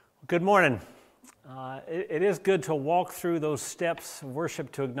Good morning. It is good to walk through those steps of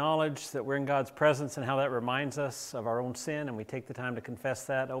worship to acknowledge that we're in God's presence and how that reminds us of our own sin, and we take the time to confess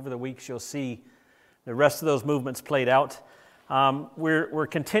that. Over the weeks, you'll see the rest of those movements played out. We're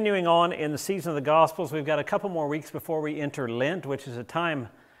continuing on in the season of the Gospels. We've got a couple more weeks before we enter Lent, which is a time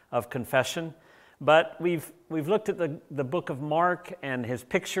of confession. But we've looked at the book of Mark and his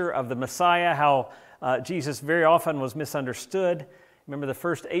picture of the Messiah, how Jesus very often was misunderstood. Remember, the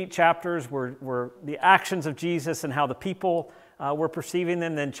first 8 chapters were the actions of Jesus and how the people were perceiving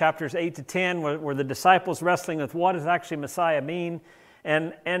them. Then chapters 8 to 10 were the disciples wrestling with what does actually Messiah mean.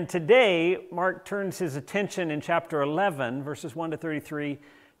 And today, Mark turns his attention in chapter 11, verses 1 to 33,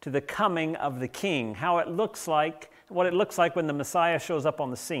 to the coming of the King, what it looks like when the Messiah shows up on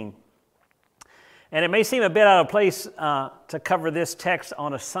the scene. And it may seem a bit out of place to cover this text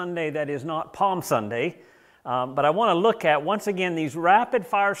on a Sunday that is not Palm Sunday, but I want to look at, once again, these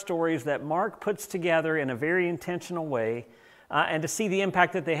rapid-fire stories that Mark puts together in a very intentional way, and to see the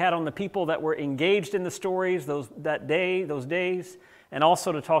impact that they had on the people that were engaged in the stories those days, and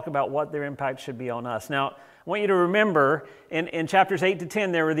also to talk about what their impact should be on us. Now, I want you to remember, in chapters 8 to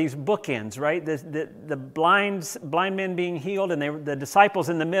 10, there were these bookends, right? The blind men being healed, and the disciples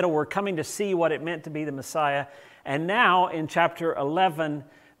in the middle were coming to see what it meant to be the Messiah. And now, in chapter 11,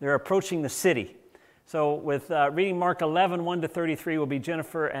 they're approaching the city. So with reading Mark 11, 1 to 33 will be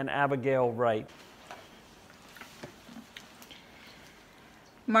Jennifer and Abigail Wright.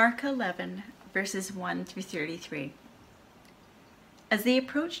 Mark 11, verses 1 through 33. As they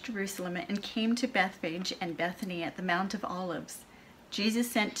approached Jerusalem and came to Bethphage and Bethany at the Mount of Olives,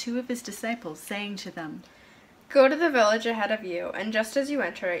 Jesus sent 2 of his disciples, saying to them, "Go to the village ahead of you, and just as you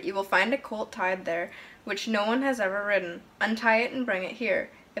enter it, you will find a colt tied there, which no one has ever ridden. Untie it and bring it here.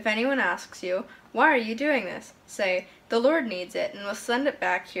 If anyone asks you, 'Why are you doing this?' say, 'The Lord needs it, and will send it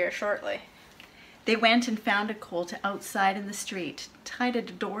back here shortly.'" They went and found a colt outside in the street, tied at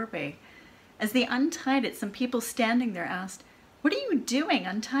a doorway. As they untied it, some people standing there asked, "What are you doing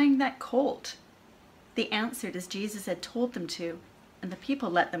untying that colt?" They answered as Jesus had told them to, and the people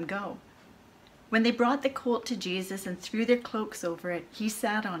let them go. When they brought the colt to Jesus and threw their cloaks over it, he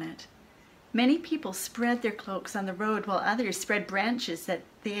sat on it. Many people spread their cloaks on the road, while others spread branches that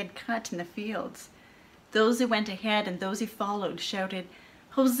they had cut in the fields. Those who went ahead and those who followed shouted,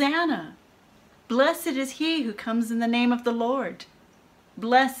 "Hosanna! Blessed is he who comes in the name of the Lord.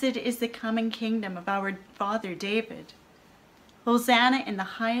 Blessed is the coming kingdom of our father David. Hosanna in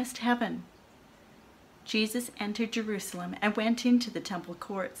the highest heaven." Jesus entered Jerusalem and went into the temple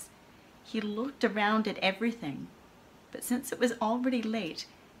courts. He looked around at everything, but since it was already late,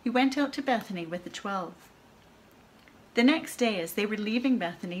 he went out to Bethany with the 12. The next day, as they were leaving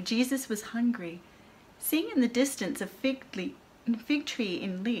Bethany, Jesus was hungry. Seeing in the distance a fig tree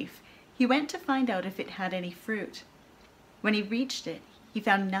in leaf, he went to find out if it had any fruit. When he reached it, he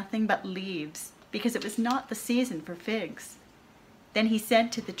found nothing but leaves, because it was not the season for figs. Then he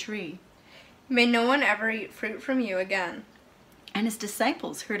said to the tree, "May no one ever eat fruit from you again." And his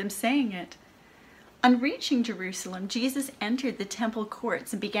disciples heard him saying it. On reaching Jerusalem, Jesus entered the temple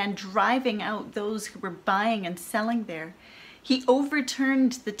courts and began driving out those who were buying and selling there. He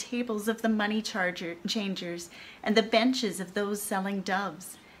overturned the tables of the money changers and the benches of those selling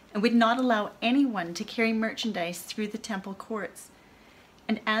doves, and would not allow anyone to carry merchandise through the temple courts.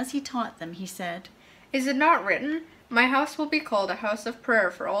 And as he taught them, he said, "Is it not written, 'My house will be called a house of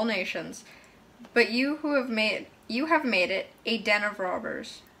prayer for all nations'? But you have made it a den of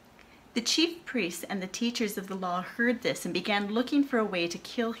robbers." The chief priests and the teachers of the law heard this and began looking for a way to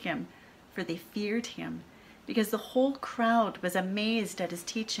kill him, for they feared him, because the whole crowd was amazed at his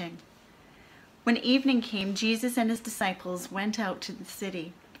teaching. When evening came, Jesus and his disciples went out of the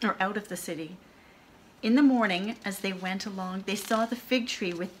city. In the morning, as they went along, they saw the fig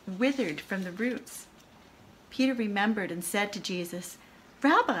tree withered from the roots. Peter remembered and said to Jesus,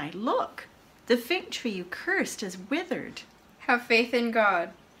 "Rabbi, look, the fig tree you cursed has withered." "Have faith in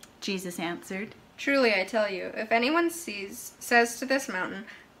God," Jesus answered. "Truly I tell you, if anyone says to this mountain,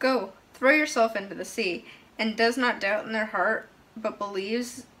 'Go, throw yourself into the sea,' and does not doubt in their heart, but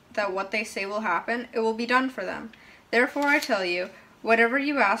believes that what they say will happen, it will be done for them. Therefore I tell you, whatever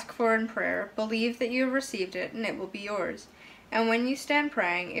you ask for in prayer, believe that you have received it, and it will be yours. And when you stand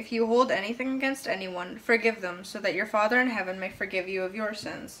praying, if you hold anything against anyone, forgive them, so that your Father in heaven may forgive you of your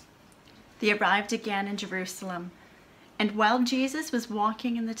sins." They arrived again in Jerusalem. And while Jesus was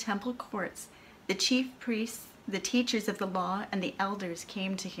walking in the temple courts, the chief priests, the teachers of the law, and the elders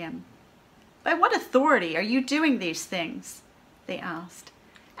came to him. "By what authority are you doing these things?" they asked.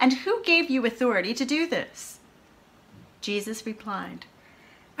 "And who gave you authority to do this?" Jesus replied,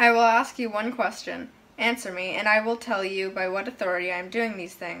 I will ask you one question. Answer me, and I will tell you by what authority I am doing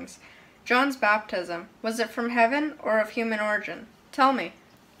these things. John's baptism, was it from heaven or of human origin? Tell me."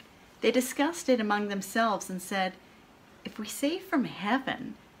 They discussed it among themselves and said, "If we say from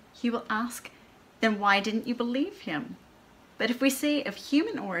heaven, he will ask, 'Then why didn't you believe him?' But if we say of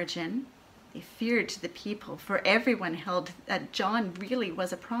human origin," they feared the people, for everyone held that John really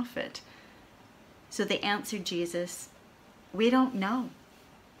was a prophet. So they answered Jesus, "We don't know."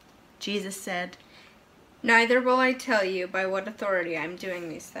 Jesus said, "Neither will I tell you by what authority I am doing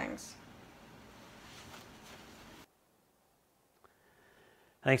these things."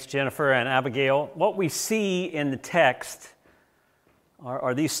 Thanks, Jennifer and Abigail. What we see in the text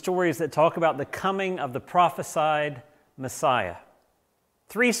are these stories that talk about the coming of the prophesied Messiah.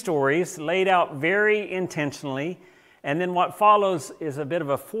 3 stories laid out very intentionally, and then what follows is a bit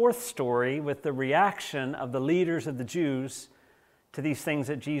of a 4th story with the reaction of the leaders of the Jews to these things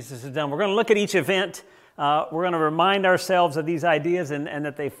that Jesus has done. We're going to look at each event. We're going to remind ourselves of these ideas and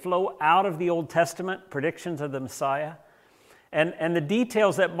that they flow out of the Old Testament predictions of the Messiah. And the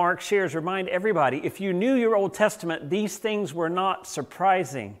details that Mark shares remind everybody, if you knew your Old Testament, these things were not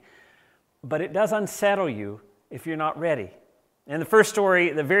surprising, but it does unsettle you if you're not ready. In the first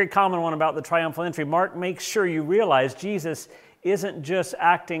story, the very common one about the triumphal entry, Mark makes sure you realize Jesus isn't just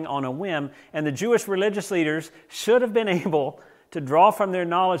acting on a whim, and the Jewish religious leaders should have been able to draw from their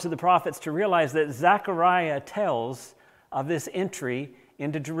knowledge of the prophets to realize that Zechariah tells of this entry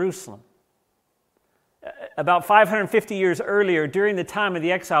into Jerusalem. About 550 years earlier, during the time of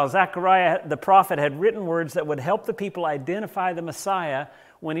the exile, Zechariah the prophet had written words that would help the people identify the Messiah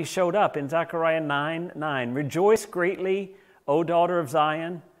when he showed up in Zechariah 9:9. "Rejoice greatly, O daughter of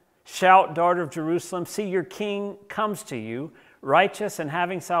Zion. Shout, daughter of Jerusalem. See, your king comes to you, righteous and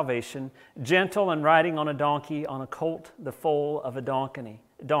having salvation, gentle and riding on a donkey, on a colt, the foal of a donkey."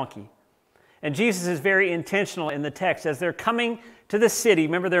 And Jesus is very intentional in the text. As they're coming to the city,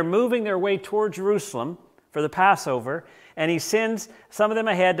 remember they're moving their way toward Jerusalem for the Passover, and he sends some of them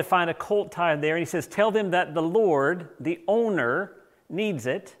ahead to find a colt tied there, and he says, "Tell them that the Lord, the owner, needs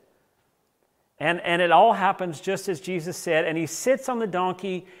it." And it all happens just as Jesus said, and he sits on the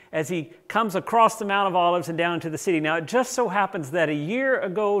donkey as he comes across the Mount of Olives and down into the city. Now, it just so happens that a year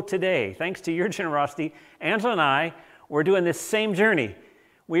ago today, thanks to your generosity, Angela and I were doing this same journey.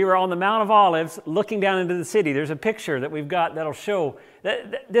 We were on the Mount of Olives looking down into the city. There's a picture that we've got that'll show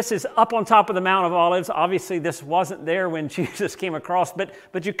that this is up on top of the Mount of Olives. Obviously, this wasn't there when Jesus came across,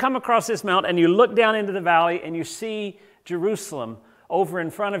 but you come across this mount and you look down into the valley and you see Jerusalem over in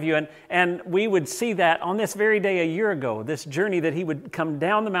front of you. And we would see that on this very day a year ago, this journey that he would come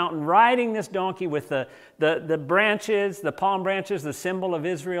down the mountain riding this donkey with the branches, the palm branches, the symbol of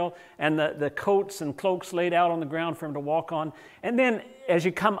Israel, and the coats and cloaks laid out on the ground for him to walk on. And then as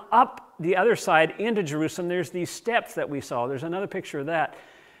you come up the other side into Jerusalem, there's these steps that we saw. There's another picture of that.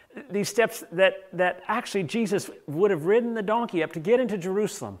 These steps that actually Jesus would have ridden the donkey up to get into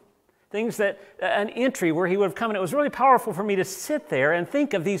Jerusalem. Things that, an entry where he would have come, and it was really powerful for me to sit there and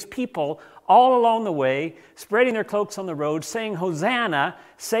think of these people all along the way, spreading their cloaks on the road, saying, "Hosanna,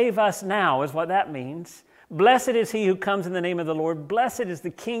 save us now," is what that means. "Blessed is he who comes in the name of the Lord. Blessed is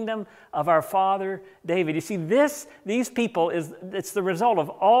the kingdom of our father David." You see, these people, it's the result of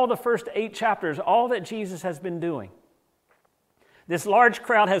all the first 8 chapters, all that Jesus has been doing. This large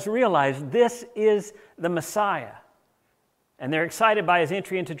crowd has realized this is the Messiah. And they're excited by his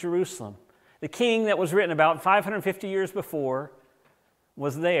entry into Jerusalem. The king that was written about 550 years before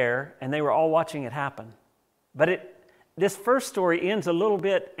was there, and they were all watching it happen. But this first story ends a little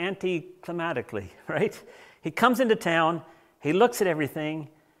bit anticlimactically, right? He comes into town, he looks at everything,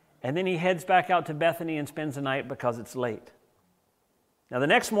 and then he heads back out to Bethany and spends the night because it's late. Now, the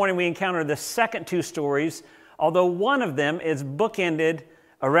next morning we encounter the second 2 stories, although one of them is bookended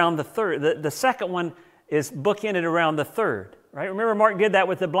around the third. The second one is bookended around the third, right? Remember, Mark did that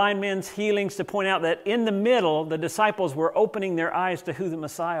with the blind men's healings to point out that in the middle, the disciples were opening their eyes to who the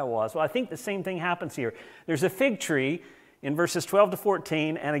Messiah was. Well, I think the same thing happens here. There's a fig tree in verses 12 to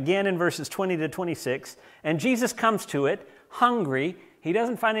 14, and again in verses 20 to 26, and Jesus comes to it hungry. He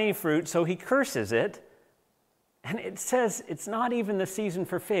doesn't find any fruit, so he curses it, and it says it's not even the season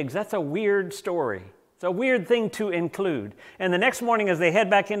for figs. That's a weird story. It's a weird thing to include. And the next morning as they head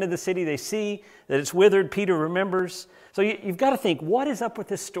back into the city, they see that it's withered. Peter remembers. So you've got to think, what is up with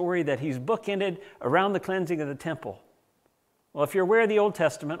this story that he's bookended around the cleansing of the temple? Well, if you're aware of the Old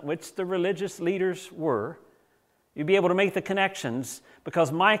Testament, which the religious leaders were, you'd be able to make the connections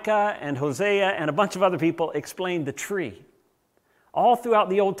because Micah and Hosea and a bunch of other people explained the tree. All throughout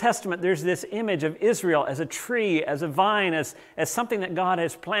the Old Testament, there's this image of Israel as a tree, as a vine, as something that God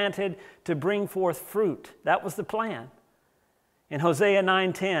has planted to bring forth fruit. That was the plan. In Hosea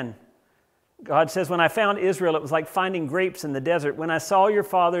 9:10, God says, when I found Israel, it was like finding grapes in the desert. When I saw your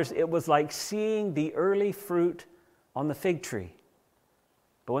fathers, it was like seeing the early fruit on the fig tree.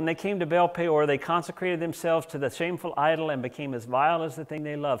 But when they came to Baal Peor, they consecrated themselves to the shameful idol and became as vile as the thing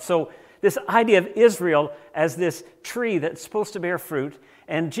they loved. So this idea of Israel as this tree that's supposed to bear fruit,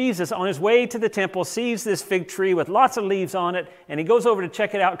 and Jesus on his way to the temple sees this fig tree with lots of leaves on it, and he goes over to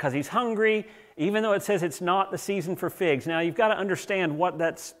check it out because he's hungry, even though it says it's not the season for figs. Now you've got to understand what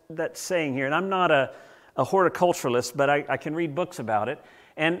that's saying here, and I'm not a horticulturalist, but I can read books about it.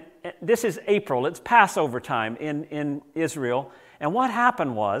 And this is April, it's Passover time in Israel. And what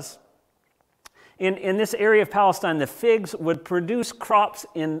happened was, in this area of Palestine, the figs would produce crops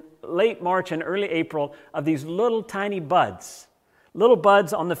in late March and early April of these little tiny buds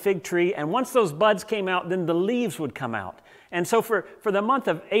on the fig tree. And once those buds came out, then the leaves would come out. And so for the month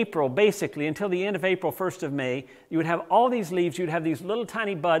of April, basically, until the end of April, 1st of May, you would have all these leaves, you'd have these little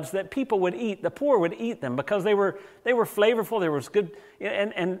tiny buds that people would eat. The poor would eat them because they were flavorful, they were good,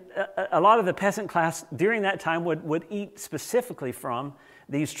 and a lot of the peasant class during that time would eat specifically from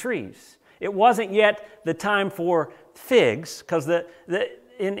these trees. It wasn't yet the time for figs, because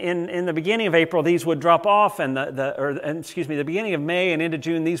in the beginning of April, these would drop off, the beginning of May and into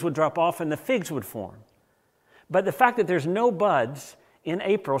June, these would drop off and the figs would form. But the fact that there's no buds in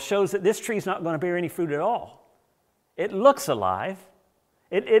April shows that this tree is not going to bear any fruit at all. It looks alive.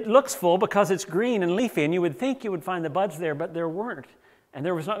 It looks full because it's green and leafy, and you would think you would find the buds there, but there weren't, and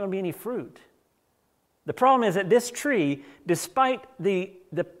there was not going to be any fruit. The problem is that this tree, despite the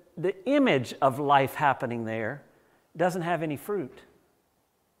image of life happening there, doesn't have any fruit.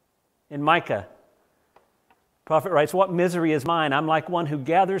 In Micah, prophet writes, "What misery is mine! I'm like one who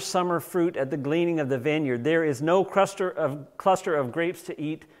gathers summer fruit at the gleaning of the vineyard. There is no cluster of grapes to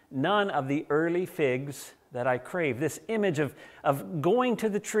eat, none of the early figs that I crave." This image of going to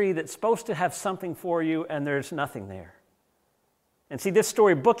the tree that's supposed to have something for you, and there's nothing there. And see, this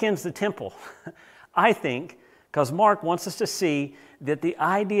story bookends the temple, I think, because Mark wants us to see that the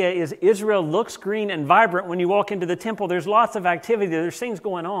idea is Israel looks green and vibrant when you walk into the temple. There's lots of activity, there's things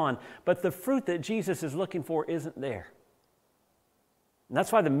going on, but the fruit that Jesus is looking for isn't there. And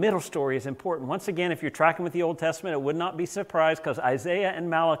that's why the middle story is important. Once again, if you're tracking with the Old Testament, it would not be surprised because Isaiah and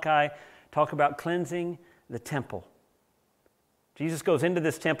Malachi talk about cleansing the temple. Jesus goes into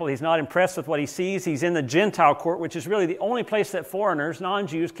this temple. He's not impressed with what he sees. He's in the Gentile court, which is really the only place that foreigners,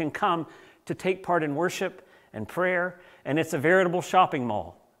 non-Jews, can come to take part in worship and prayer. And it's a veritable shopping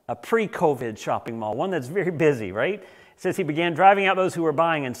mall, a pre-COVID shopping mall, one that's very busy, right? It says he began driving out those who were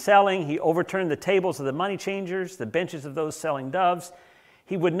buying and selling. He overturned the tables of the money changers, the benches of those selling doves.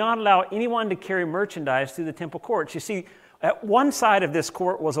 He would not allow anyone to carry merchandise through the temple courts. You see, at one side of this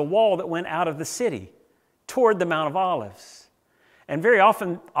court was a wall that went out of the city toward the Mount of Olives. And very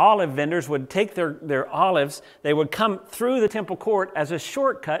often, olive vendors would take their olives, they would come through the temple court as a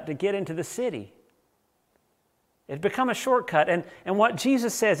shortcut to get into the city. It's become a shortcut. And what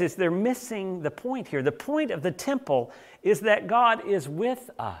Jesus says is they're missing the point here. The point of the temple is that God is with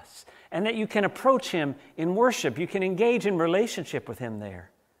us and that you can approach him in worship. You can engage in relationship with him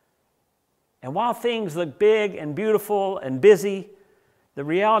there. And while things look big and beautiful and busy, the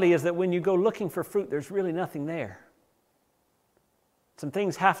reality is that when you go looking for fruit, there's really nothing there. Some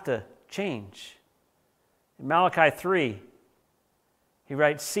things have to change. In Malachi 3, he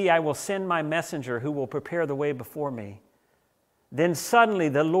writes, "See, I will send my messenger who will prepare the way before me. Then suddenly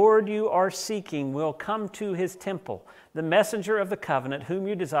the Lord you are seeking will come to his temple. The messenger of the covenant whom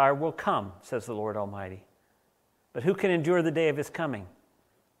you desire will come, says the Lord Almighty. But who can endure the day of his coming?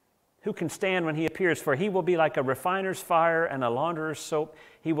 Who can stand when he appears? For he will be like a refiner's fire and a launderer's soap.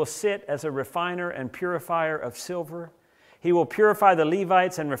 He will sit as a refiner and purifier of silver. He will purify the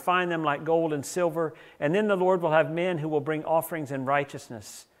Levites and refine them like gold and silver. And then the Lord will have men who will bring offerings in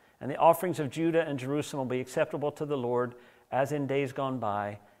righteousness. And the offerings of Judah and Jerusalem will be acceptable to the Lord, as in days gone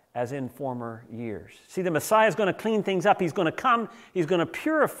by, as in former years." See, the Messiah is going to clean things up. He's going to come. He's going to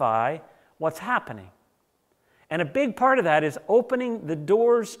purify what's happening. And a big part of that is opening the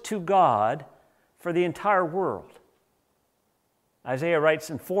doors to God for the entire world. Isaiah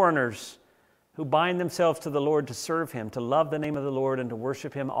writes, "And foreigners who bind themselves to the Lord to serve him, to love the name of the Lord and to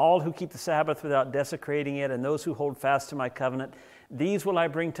worship him, all who keep the Sabbath without desecrating it, and those who hold fast to my covenant, these will I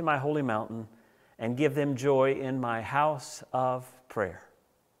bring to my holy mountain and give them joy in my house of prayer.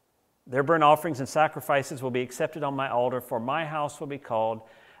 Their burnt offerings and sacrifices will be accepted on my altar, for my house will be called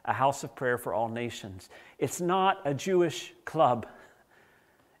a house of prayer for all nations." It's not a Jewish club.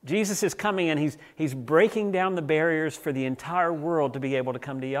 Jesus is coming and he's breaking down the barriers for the entire world to be able to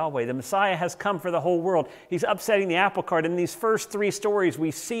come to Yahweh. The Messiah has come for the whole world. He's upsetting the apple cart. In these first 3 stories, we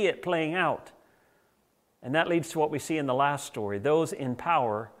see it playing out. And that leads to what we see in the last story. Those in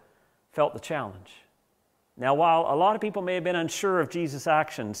power felt the challenge. Now, while a lot of people may have been unsure of Jesus'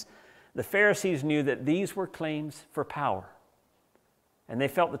 actions, the Pharisees knew that these were claims for power. And they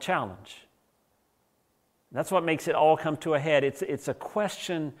felt the challenge. That's what makes it all come to a head. It's a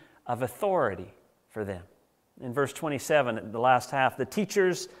question of authority for them. In verse 27, the last half, the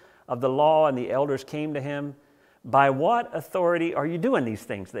teachers of the law and the elders came to him. By what authority are you doing these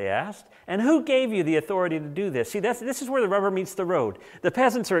things, they asked. And who gave you the authority to do this? See, this is where the rubber meets the road. The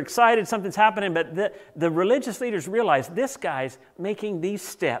peasants are excited, something's happening, but the religious leaders realize this guy's making these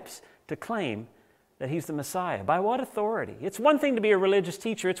steps to claim that he's the Messiah. By what authority? It's one thing to be a religious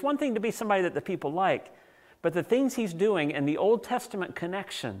teacher. It's one thing to be somebody that the people like. But the things he's doing and the Old Testament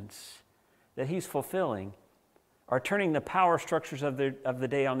connections that he's fulfilling are turning the power structures of the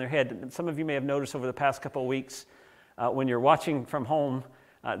day on their head. And some of you may have noticed over the past couple of weeks when you're watching from home,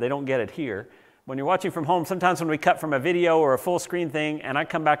 they don't get it here. When you're watching from home, sometimes when we cut from a video or a full screen thing and I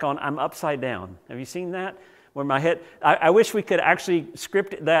come back on, I'm upside down. Have you seen that? Where my head, I wish we could actually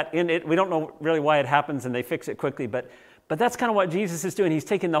script that in it. We don't know really why it happens and they fix it quickly, but that's kind of what Jesus is doing. He's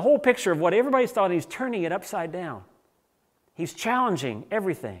taking the whole picture of what everybody's thought and he's turning it upside down. He's challenging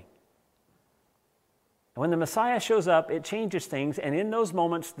everything. And when the Messiah shows up, it changes things, and in those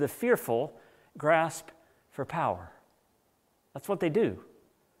moments, the fearful grasp for power. That's what they do.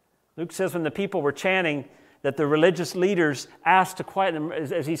 Luke says when the people were chanting that the religious leaders asked to quiet them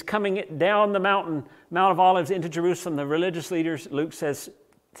as he's coming down the mountain, Mount of Olives into Jerusalem, the religious leaders, Luke says,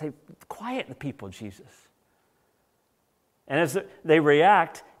 say, quiet the people, Jesus. And as they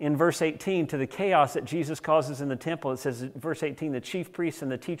react in verse 18 to the chaos that Jesus causes in the temple, it says in verse 18, the chief priests and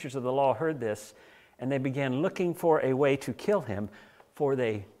the teachers of the law heard this, and they began looking for a way to kill him, for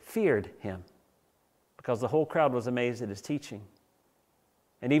they feared him, because the whole crowd was amazed at his teaching.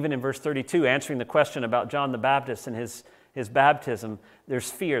 And even in verse 32, answering the question about John the Baptist and his baptism,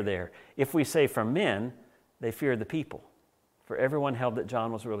 there's fear there. If we say from men, they feared the people. For everyone held that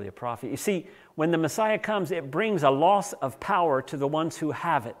John was really a prophet. You see, when the Messiah comes, it brings a loss of power to the ones who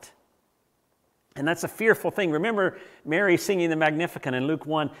have it. And that's a fearful thing. Remember Mary singing the Magnificat in Luke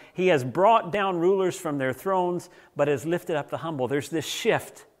 1. He has brought down rulers from their thrones, but has lifted up the humble. There's this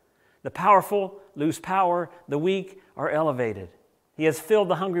shift. The powerful lose power. The weak are elevated. He has filled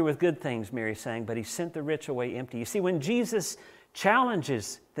the hungry with good things, Mary sang, but he sent the rich away empty. You see, when Jesus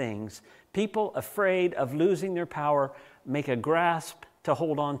challenges things, people afraid of losing their power make a grasp to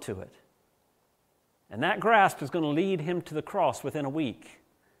hold on to it. And that grasp is going to lead him to the cross within a week.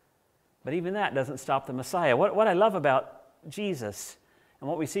 But even that doesn't stop the Messiah. What I love about Jesus and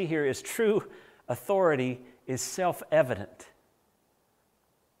what we see here is true authority is self-evident.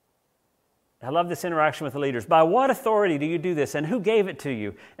 I love this interaction with the leaders. By what authority do you do this, and who gave it to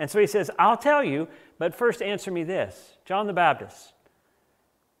you? And so he says, I'll tell you, but first answer me this. John the Baptist,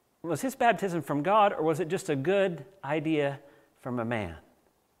 was his baptism from God, or was it just a good idea from a man?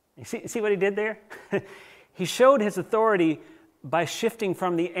 You see what he did there? He showed his authority by shifting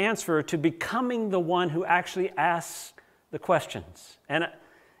from the answerer to becoming the one who actually asks the questions. And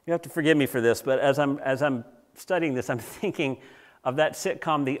you have to forgive me for this, but as I'm studying this, I'm thinking of that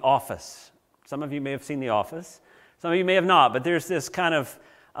sitcom, The Office. Some of you may have seen The Office. Some of you may have not, but there's this kind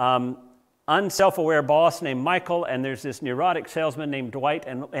of unself-aware boss named Michael, and there's this neurotic salesman named Dwight.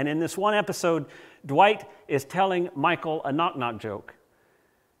 And in this one episode, Dwight is telling Michael a knock-knock joke.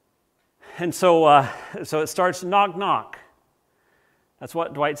 And so it starts, knock, knock. That's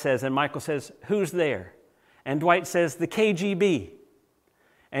what Dwight says. And Michael says, who's there? And Dwight says, the KGB.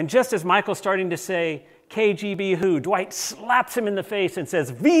 And just as Michael's starting to say, KGB who, Dwight slaps him in the face and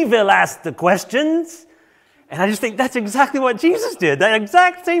says, we will ask the questions. And I just think that's exactly what Jesus did, that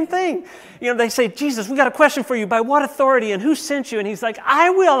exact same thing. You know, they say, Jesus, we got a question for you. By what authority and who sent you? And he's like,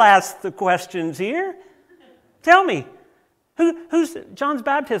 I will ask the questions here. Tell me, who's John's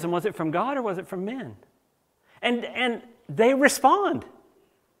baptism? Was it from God or was it from men? And they respond.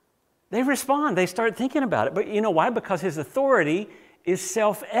 They respond. They start thinking about it. But you know why? Because his authority is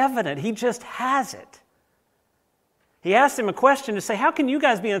self-evident. He just has it. He asked him a question to say, how can you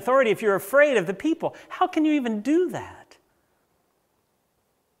guys be in authority if you're afraid of the people? How can you even do that?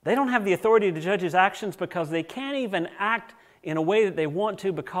 They don't have the authority to judge his actions because they can't even act in a way that they want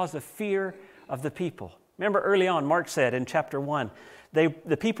to because of fear of the people. Remember early on, Mark said in chapter 1,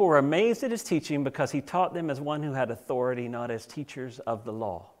 the people were amazed at his teaching because he taught them as one who had authority, not as teachers of the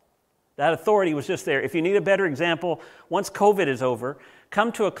law. That authority was just there. If you need a better example, once COVID is over,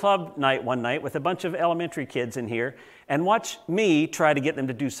 come to a club night one night with a bunch of elementary kids in here and watch me try to get them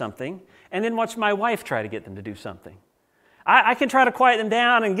to do something, and then watch my wife try to get them to do something. I can try to quiet them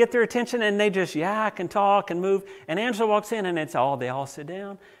down and get their attention, and they just yak and talk and move. And Angela walks in, and they all sit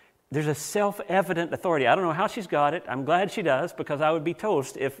down. There's a self-evident authority. I don't know how she's got it. I'm glad she does, because I would be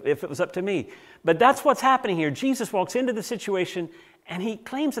toast if it was up to me. But that's what's happening here. Jesus walks into the situation, and he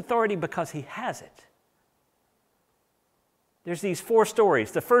claims authority because he has it. There's these 4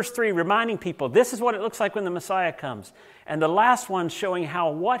 stories. The first 3 reminding people, this is what it looks like when the Messiah comes. And the last one showing how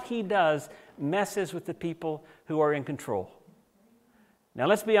what he does messes with the people who are in control. Now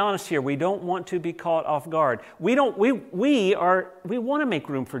let's be honest here. We don't want to be caught off guard. We want to make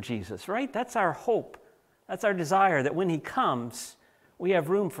room for Jesus, right? That's our hope. That's our desire, that when he comes, we have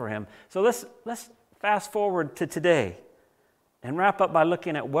room for him. So let's fast forward to today and wrap up by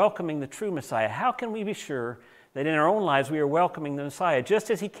looking at welcoming the true Messiah. How can we be sure that in our own lives we are welcoming the Messiah?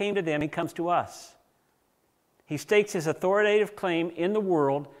 Just as he came to them, he comes to us. He stakes his authoritative claim in the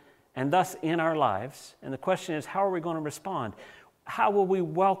world and thus in our lives. And the question is, how are we going to respond? How will we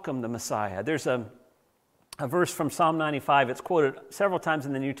welcome the Messiah? There's a verse from Psalm 95. It's quoted several times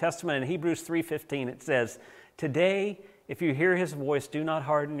in the New Testament. In Hebrews 3:15, it says, "Today, if you hear his voice, do not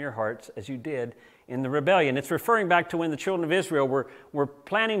harden your hearts as you did in the rebellion." It's referring back to when the children of Israel were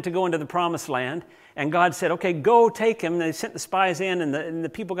planning to go into the promised land. And God said, okay, go take him. They sent the spies in, and the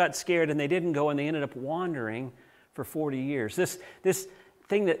people got scared, and they didn't go, and they ended up wandering for 40 years. This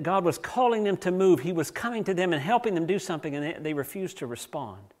thing that God was calling them to move, he was coming to them and helping them do something, and they refused to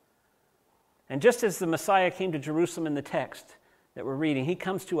respond. And just as the Messiah came to Jerusalem in the text that we're reading, he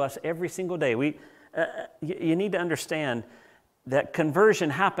comes to us every single day. You need to understand that conversion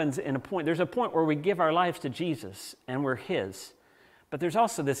happens in a point. There's a point where we give our lives to Jesus and we're his. But there's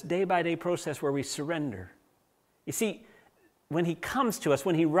also this day-by-day process where we surrender. You see, when he comes to us,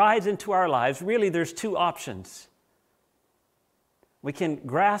 when he rides into our lives, really there's 2 options. We can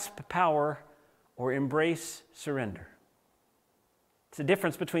grasp power or embrace surrender. It's the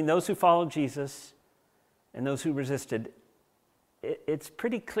difference between those who followed Jesus and those who resisted. It's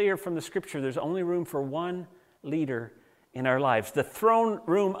pretty clear from the scripture there's only room for one leader in our lives. The throne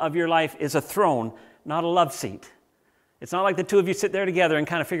room of your life is a throne, not a love seat. It's not like the 2 of you sit there together and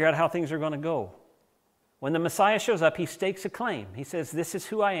kind of figure out how things are going to go. When the Messiah shows up, he stakes a claim. He says, this is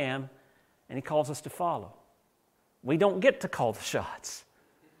who I am, and he calls us to follow. We don't get to call the shots,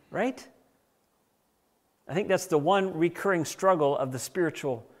 right? I think that's the one recurring struggle of the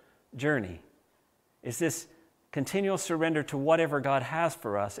spiritual journey, is this continual surrender to whatever God has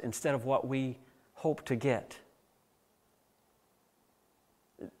for us instead of what we hope to get.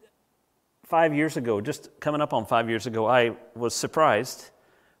 5 years ago, just coming up on 5 years ago, I was surprised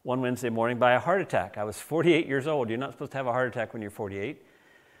one Wednesday morning by a heart attack. I was 48 years old. You're not supposed to have a heart attack when you're 48.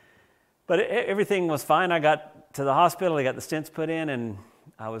 But everything was fine. I got to the hospital, I got the stents put in, and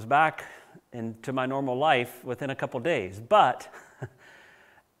I was back into my normal life within a couple days. But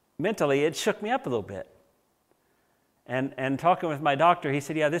mentally, it shook me up a little bit. And talking with my doctor, he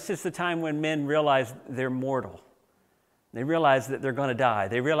said, yeah, this is the time when men realize they're mortal. They realize that they're going to die.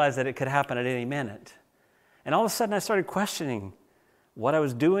 They realize that it could happen at any minute. And all of a sudden, I started questioning what I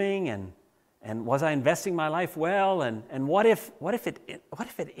was doing, and was I investing my life well? And what if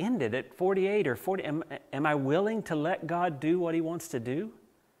it ended at 48 or 40? Am I willing to let God do what he wants to do?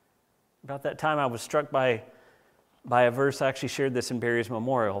 About that time, I was struck by a verse. I actually shared this in Barry's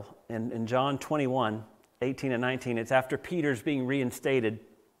memorial. In John 21, 18 and 19, it's after Peter's being reinstated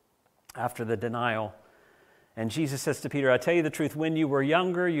after the denial. And Jesus says to Peter, I tell you the truth, when you were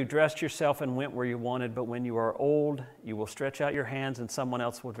younger, you dressed yourself and went where you wanted, but when you are old, you will stretch out your hands and someone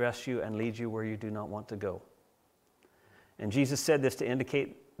else will dress you and lead you where you do not want to go. And Jesus said this to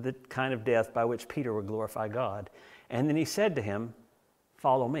indicate the kind of death by which Peter would glorify God. And then he said to him,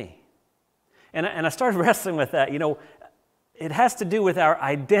 follow me. And I started wrestling with that. You know, it has to do with our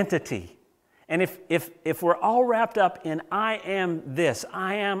identity. And if we're all wrapped up in I am this,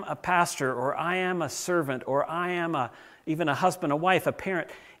 I am a pastor, or I am a servant, or I am even a husband, a wife, a parent,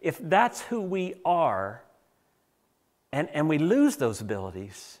 if that's who we are, and we lose those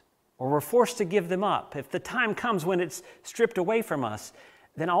abilities, or we're forced to give them up, if the time comes when it's stripped away from us,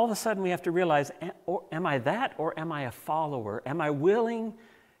 then all of a sudden we have to realize, am I that, or am I a follower? Am I willing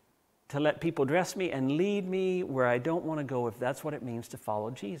to let people dress me and lead me where I don't want to go if that's what it means to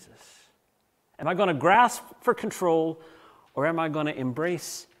follow Jesus? Am I going to grasp for control, or am I going to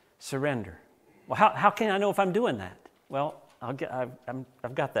embrace surrender? Well, how can I know if I'm doing that? Well, I've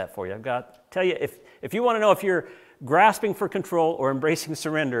got that for you. Tell you, if you want to know if you're grasping for control or embracing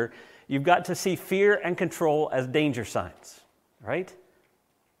surrender, you've got to see fear and control as danger signs, right?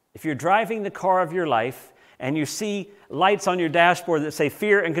 If you're driving the car of your life and you see lights on your dashboard that say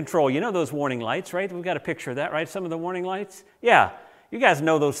fear and control, you know those warning lights, right? We've got a picture of that, right? Some of the warning lights. Yeah, you guys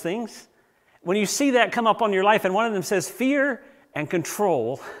know those things. When you see that come up on your life and one of them says fear and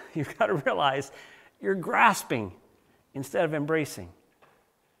control, you've got to realize you're grasping instead of embracing.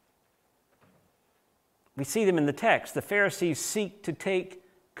 We see them in the text. The Pharisees seek to take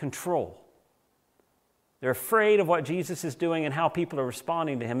control. They're afraid of what Jesus is doing and how people are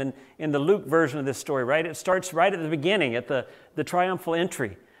responding to him. And in the Luke version of this story, right, it starts right at the beginning, at the triumphal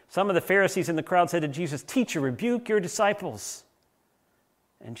entry. Some of the Pharisees in the crowd said to Jesus, "Teacher, rebuke your disciples."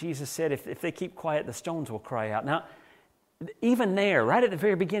 And Jesus said, if they keep quiet, the stones will cry out. Now, even there, right at the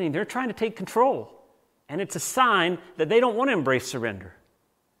very beginning, they're trying to take control. And it's a sign that they don't want to embrace surrender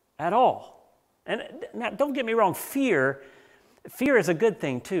at all. And now, don't get me wrong, fear is a good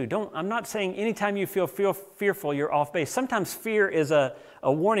thing too. I'm not saying anytime you feel fearful, you're off base. Sometimes fear is a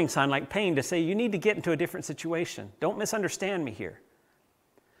warning sign like pain to say you need to get into a different situation. Don't misunderstand me here.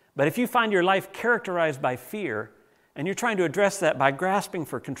 But if you find your life characterized by fear, and you're trying to address that by grasping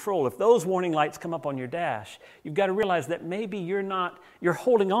for control, if those warning lights come up on your dash, you've got to realize that maybe you're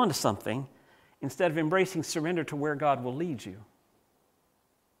holding on to something instead of embracing surrender to where God will lead you.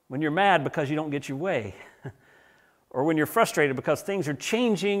 When you're mad because you don't get your way, or when you're frustrated because things are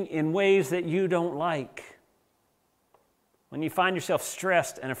changing in ways that you don't like, when you find yourself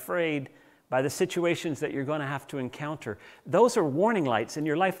stressed and afraid by the situations that you're going to have to encounter, those are warning lights in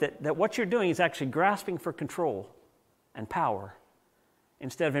your life that what you're doing is actually grasping for control and power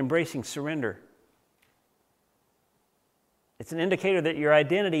instead of embracing surrender. It's an indicator that your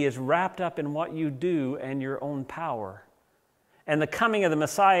identity is wrapped up in what you do and your own power. And the coming of the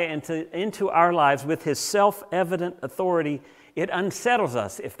Messiah into our lives with his self-evident authority, it unsettles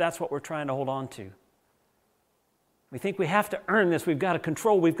us if that's what we're trying to hold on to. We think we have to earn this, we've got to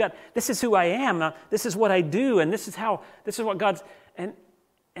control, this is who I am, this is what I do, and this is what God's,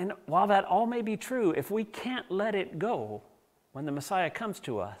 and while that all may be true, if we can't let it go when the Messiah comes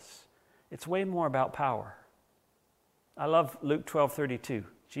to us, it's way more about power. I love Luke 12:32.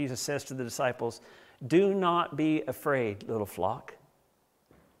 Jesus says to the disciples, "Do not be afraid, little flock,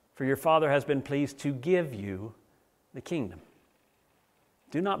 for your Father has been pleased to give you the kingdom."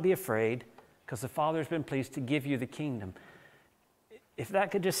 Do not be afraid, because the Father has been pleased to give you the kingdom. If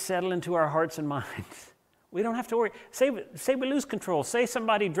that could just settle into our hearts and minds, we don't have to worry. Say we lose control. Say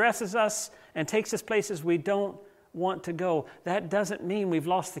somebody dresses us and takes us places we don't want to go. That doesn't mean we've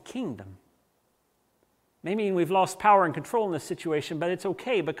lost the kingdom. It may mean we've lost power and control in this situation, but it's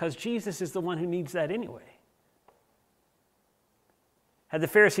okay because Jesus is the one who needs that anyway. Had the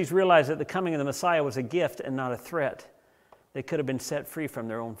Pharisees realized that the coming of the Messiah was a gift and not a threat, they could have been set free from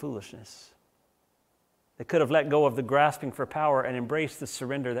their own foolishness. They could have let go of the grasping for power and embraced the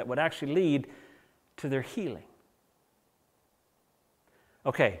surrender that would actually lead to their healing.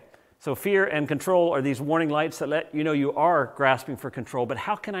 Okay, so fear and control are these warning lights that let you know you are grasping for control, but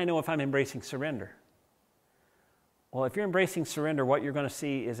how can I know if I'm embracing surrender? Well, if you're embracing surrender, what you're going to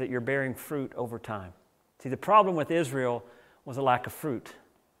see is that you're bearing fruit over time. See, the problem with Israel was a lack of fruit.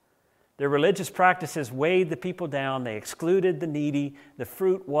 Their religious practices weighed the people down. They excluded the needy. The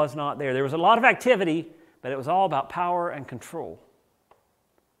fruit was not there. There was a lot of activity, but it was all about power and control.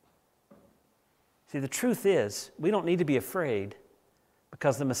 See, the truth is, we don't need to be afraid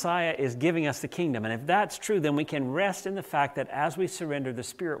because the Messiah is giving us the kingdom. And if that's true, then we can rest in the fact that as we surrender, the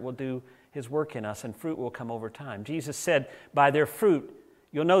Spirit will do his work in us and fruit will come over time. Jesus said, by their fruit,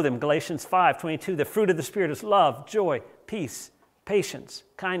 you'll know them. Galatians 5:22, the fruit of the Spirit is love, joy, peace, patience,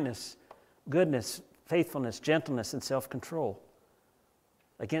 kindness, goodness, faithfulness, gentleness, and self-control.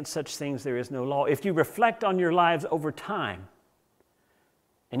 Against such things there is no law. If you reflect on your lives over time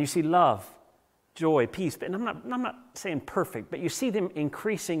and you see love, joy, peace, and I'm not saying perfect, but you see them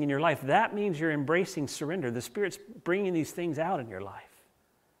increasing in your life, that means you're embracing surrender. The Spirit's bringing these things out in your life.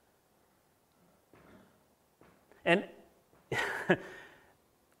 And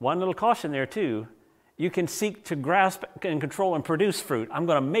one little caution there too, you can seek to grasp and control and produce fruit. I'm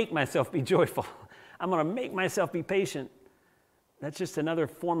going to make myself be joyful. I'm going to make myself be patient. That's just another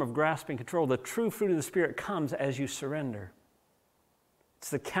form of grasping control. The true fruit of the Spirit comes as you surrender.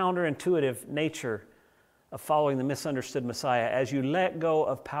 It's the counterintuitive nature of following the misunderstood Messiah. As you let go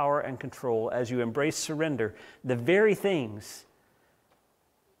of power and control, as you embrace surrender,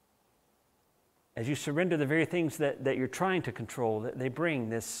 as you surrender the very things that you're trying to control, that they bring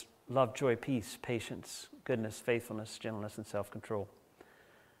this love, joy, peace, patience, goodness, faithfulness, gentleness, and self-control.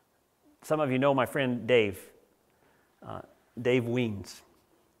 Some of you know my friend Dave Weens.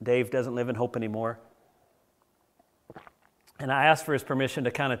 Dave doesn't live in Hope anymore. And I asked for his permission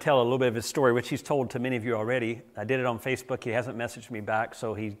to kind of tell a little bit of his story, which he's told to many of you already. I did it on Facebook. He hasn't messaged me back,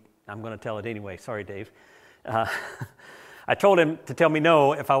 so I'm going to tell it anyway. Sorry, Dave. I told him to tell me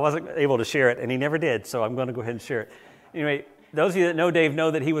no if I wasn't able to share it, and he never did, so I'm going to go ahead and share it. Anyway, those of you that know Dave know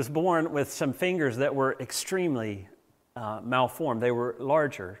that he was born with some fingers that were extremely malformed. They were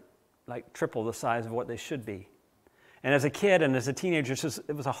larger, like triple the size of what they should be. And as a kid and as a teenager,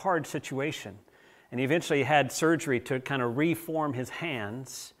 it was a hard situation. And he eventually had surgery to kind of reform his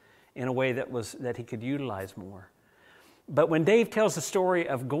hands in a way that he could utilize more. But when Dave tells the story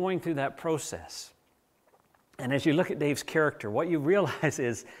of going through that process, and as you look at Dave's character, what you realize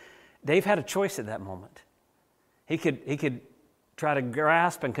is Dave had a choice at that moment. He could try to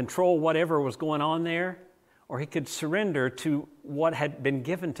grasp and control whatever was going on there, or he could surrender to what had been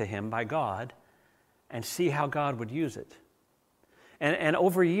given to him by God and see how God would use it. And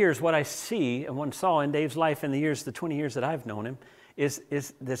over years, what I see and what I saw in Dave's life in the 20 years that I've known him, is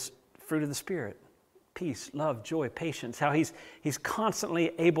this fruit of the Spirit. Peace, love, joy, patience. How he's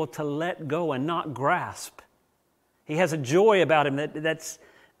constantly able to let go and not grasp. He has a joy about him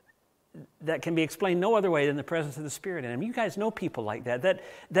that can be explained no other way than the presence of the Spirit in him. You guys know people like that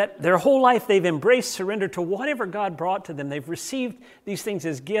their whole life they've embraced surrender to whatever God brought to them. They've received these things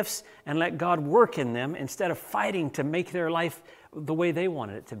as gifts and let God work in them instead of fighting to make their life the way they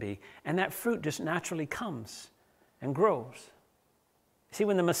wanted it to be. And that fruit just naturally comes and grows. See,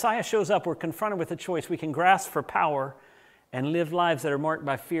 when the Messiah shows up, we're confronted with a choice. We can grasp for power and live lives that are marked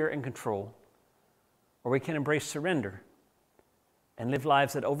by fear and control, or we can embrace surrender and live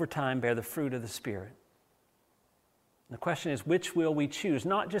lives that over time bear the fruit of the Spirit. And the question is, which will we choose?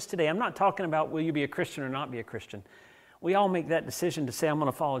 Not just today. I'm not talking about will you be a Christian or not be a Christian. We all make that decision to say, I'm going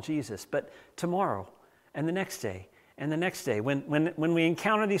to follow Jesus. But tomorrow and the next day and the next day, when we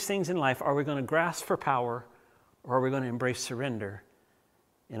encounter these things in life, are we going to grasp for power, or are we going to embrace surrender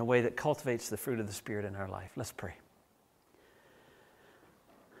in a way that cultivates the fruit of the Spirit in our life? Let's pray.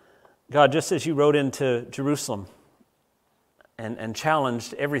 God, just as you rode into Jerusalem and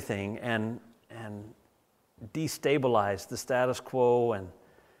challenged everything and destabilized the status quo and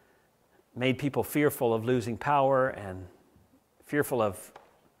made people fearful of losing power and fearful of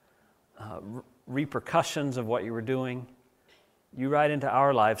repercussions of what you were doing, you ride into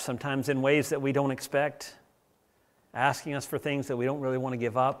our lives sometimes in ways that we don't expect, asking us for things that we don't really want to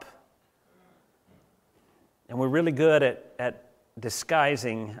give up. And we're really good at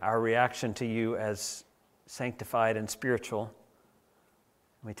disguising our reaction to you as sanctified and spiritual.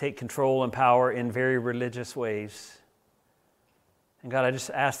 We take control and power in very religious ways. And God, I just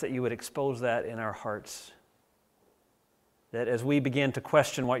ask that you would expose that in our hearts. That as we begin to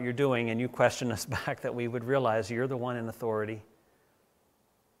question what you're doing and you question us back, that we would realize you're the one in authority.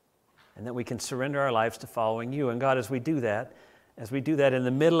 And that we can surrender our lives to following you. And God, as we do that in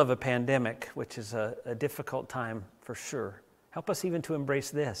the middle of a pandemic, which is a difficult time for sure, help us even to embrace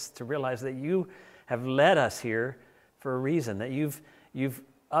this, to realize that you have led us here for a reason, that you've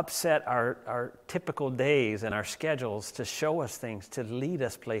upset our typical days and our schedules to show us things, to lead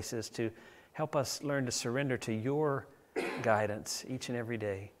us places, to help us learn to surrender to your guidance each and every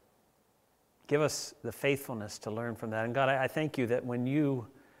day. Give us the faithfulness to learn from that. And God, I thank you that when you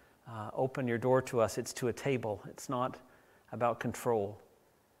open your door to us, it's to a table. It's not about control.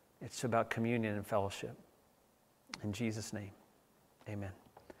 It's about communion and fellowship. In Jesus' name, amen.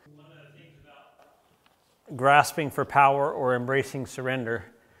 One of the things about grasping for power or embracing surrender,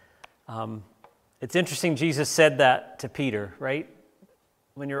 it's interesting Jesus said that to Peter, right?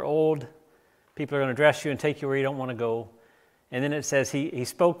 When you're old, people are going to dress you and take you where you don't want to go. And then it says he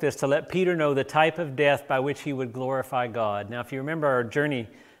spoke this to let Peter know the type of death by which he would glorify God. Now, if you remember our journey,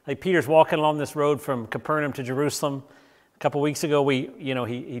 like Peter's walking along this road from Capernaum to Jerusalem. A couple weeks ago,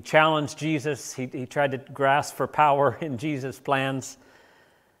 he challenged Jesus. He tried to grasp for power in Jesus' plans.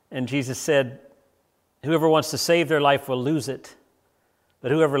 And Jesus said, whoever wants to save their life will lose it.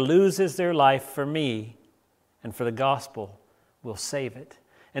 But whoever loses their life for me and for the gospel will save it.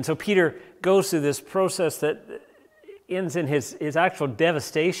 And so Peter goes through this process that ends in his actual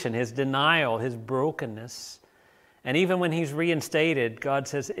devastation, his denial, his brokenness. And even when he's reinstated, God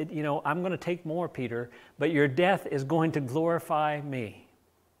says, I'm going to take more, Peter, but your death is going to glorify me.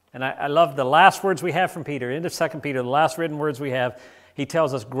 And I love the last words we have from Peter, into 2 Peter, the last written words we have. He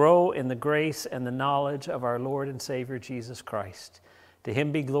tells us, grow in the grace and the knowledge of our Lord and Savior, Jesus Christ. To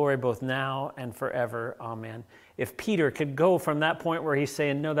him be glory both now and forever. Amen. If Peter could go from that point where he's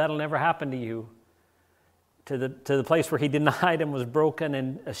saying, no, that'll never happen to you, to the place where he denied and was broken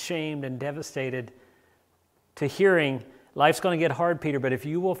and ashamed and devastated, to hearing life's going to get hard, Peter, but if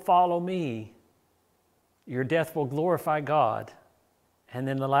you will follow me, your death will glorify God. And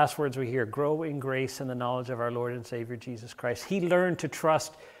then the last words we hear, grow in grace and the knowledge of our Lord and Savior Jesus Christ. He learned to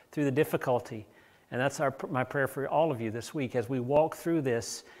trust through the difficulty. And that's my prayer for all of you this week as we walk through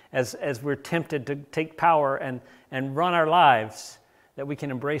this, as we're tempted to take power and run our lives, that we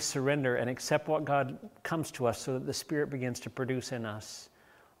can embrace surrender and accept what God comes to us so that the Spirit begins to produce in us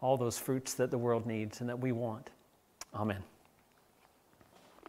all those fruits that the world needs and that we want. Amen.